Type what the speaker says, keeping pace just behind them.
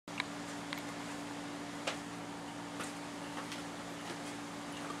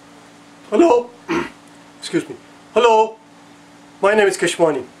Hello, excuse me. Hello, my name is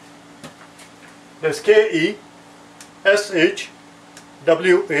Keshwani. That's Keshwani,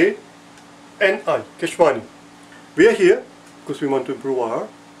 Keshwani. We are here because we want to improve our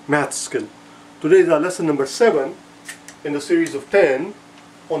math skill. Today is our lesson number 7 in the series of 10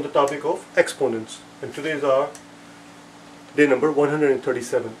 on the topic of exponents. And today is our day number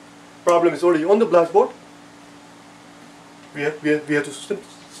 137. Problem is already on the blackboard. We have to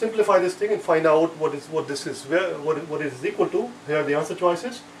simplify this thing and find out what this is equal to. Here are the answer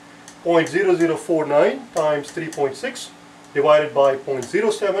choices. 0.0049 times 3.6 divided by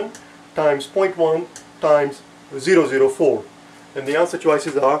 0.07 times 0.1 times 0.004. And the answer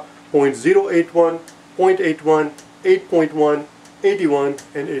choices are 0.081, 0.81, 8.1, 81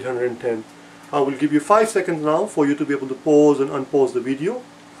 and 810. I will give you 5 seconds now for you to be able to pause and unpause the video.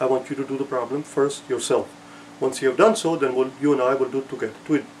 I want you to do the problem first yourself. Once you have done so, then you and I will do it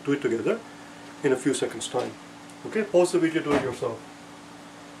together in a few seconds time. Okay, pause the video, do it yourself.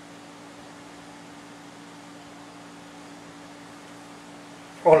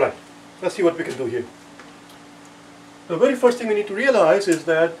 Alright, let's see what we can do here. The very first thing we need to realize is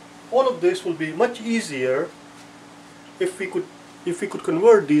that all of this will be much easier if we could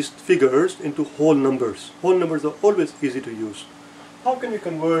convert these figures into whole numbers. Whole numbers are always easy to use. How can we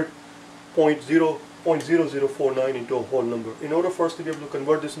convert 0.0049 into a whole number? In order for us to be able to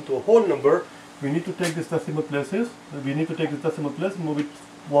convert this into a whole number, we need to take this decimal places. We need to take this decimal place and move it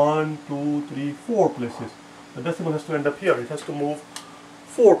 1, 2, 3, 4 places. The decimal has to end up here. It has to move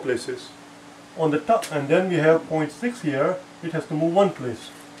 4 places on the top, and then we have 0.6 here. It has to move 1 place.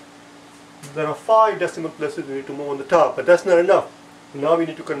 There are 5 decimal places we need to move on the top, but that's not enough. Now we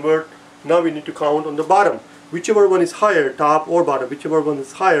need to convert. Now we need to count on the bottom. Whichever one is higher, top or bottom, whichever one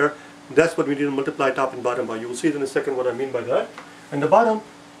is higher, that's what we need to multiply top and bottom by. You will see it in a second what I mean by that. And the bottom,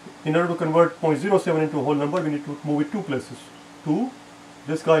 in order to convert 0.07 into a whole number, we need to move it 2 places. 2.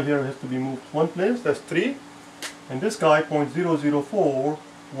 This guy here has to be moved 1 place. That's 3. And this guy 0.004,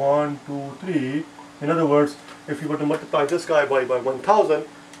 1, 2, 3. In other words, if you were to multiply this guy by 1000,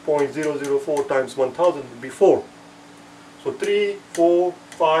 0.004 times 1000 would be 4. So 3, 4,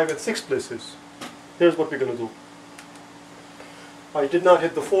 5 and 6 places. Here's what we're going to do. I did not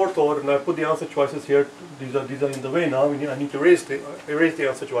hit the 4th order, and I put the answer choices here. These are in the way now. I need to erase the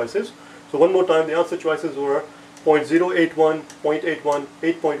answer choices. So one more time, the answer choices were 0.081, 0.81,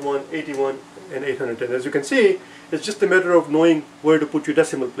 8.1, 81 and 810. As you can see, it's just a matter of knowing where to put your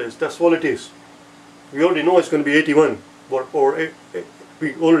decimal place. That's all it is. We already know it's going to be 81, we already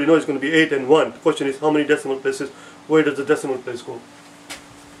know it's going to be 8 and 1. The question is how many decimal places, where does the decimal place go?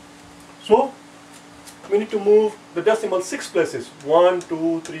 So we need to move the decimal 6 places. 1,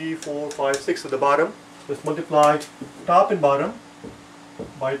 2, 3, 4, 5, 6 at the bottom. Let's multiply top and bottom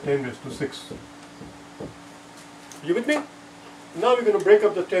by 10 raised to 6. You with me? Now we're going to break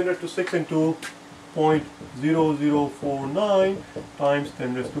up the 10 raised to 6 into 0.0049 times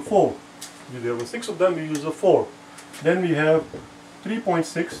 10 raised to 4. There were 6 of them, we use a 4. Then we have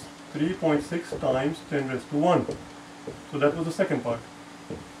 3.6 times 10 raised to 1. So that was the second part.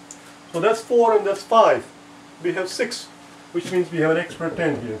 So that's 4 and that's 5. We have 6, which means we have an extra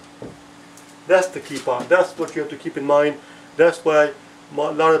 10 here. That's the key part. That's what you have to keep in mind. That's why a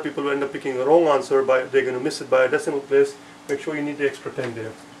lot of people will end up picking the wrong answer. They're going to miss it by a decimal place. Make sure you need the extra 10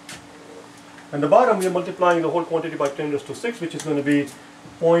 there. And the bottom, we are multiplying the whole quantity by 10 raised to 6, which is going to be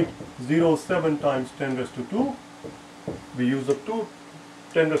 0.07 times 10 raised to 2. We use up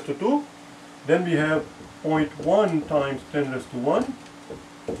 10 raised to 2. Then we have 0.1 times 10 raised to 1.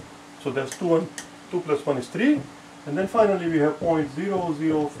 So that's 2 plus 1 is 3. And then finally we have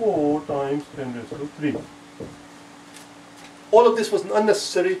 0.004 times 10 raised to 3. All of this was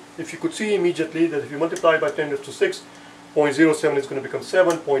unnecessary. If you could see immediately that if you multiply by 10 raised to 6, 0.07 is going to become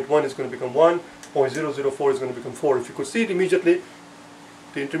 7, 0.1 is going to become 1, 0.004 is going to become 4. If you could see it immediately,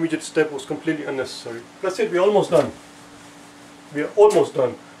 the intermediate step was completely unnecessary. That's it, we're almost done. We are almost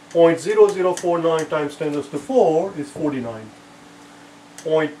done. 0.0049 times 10 raised to 4 is 49.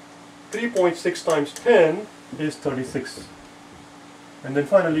 3.6 times 10 is 36. And then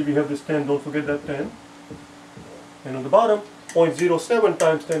finally we have this 10, don't forget that 10. And on the bottom, 0.07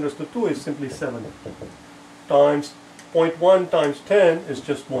 times 10 raised to 2 is simply 7. Times 0.1 times 10 is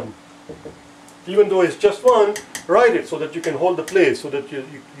just 1. Even though it's just 1, write it so that you can hold the place, so that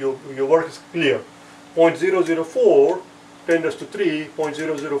your work is clear. 0.004, 10 raised to 3,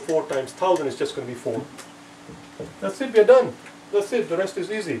 0.004 times 1000 is just going to be 4. That's it, we are done. That's it, the rest is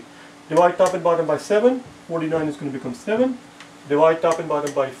easy. Divide top and bottom by 7, 49 is going to become 7. Divide top and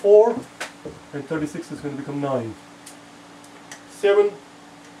bottom by 4, and 36 is going to become 9. 7,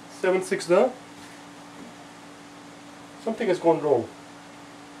 7 6 the. Something has gone wrong.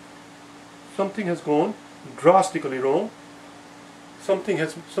 Something has gone drastically wrong.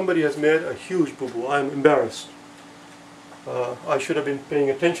 Somebody has made a huge boo-boo. I'm embarrassed. I should have been paying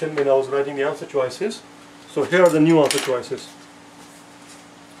attention when I was writing the answer choices. So here are the new answer choices.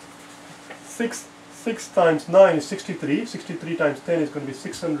 6 times 9 is 63. 63 times 10 is going to be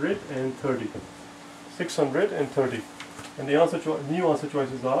 630. 630. And the new answer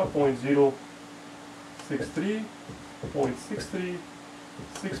choices are 0.063, 0.63,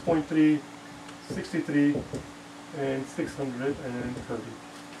 6.3, 63, and 630.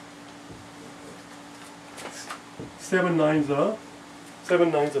 7 nines are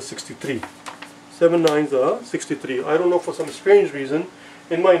 63. 7 nines are 63. I don't know, for some strange reason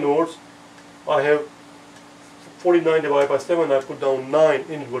in my notes I have 49 divided by 7. I put down 9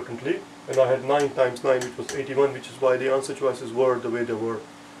 inadvertently, and I had 9 times 9, which was 81, which is why the answer choices were the way they were.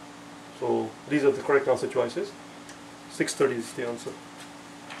 So these are the correct answer choices. 630 is the answer.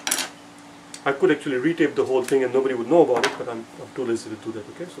 I could actually retape the whole thing and nobody would know about it, but I'm too lazy to do that,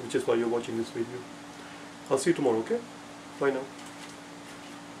 okay? So which is why you're watching this video. I'll see you tomorrow, okay? Bye now.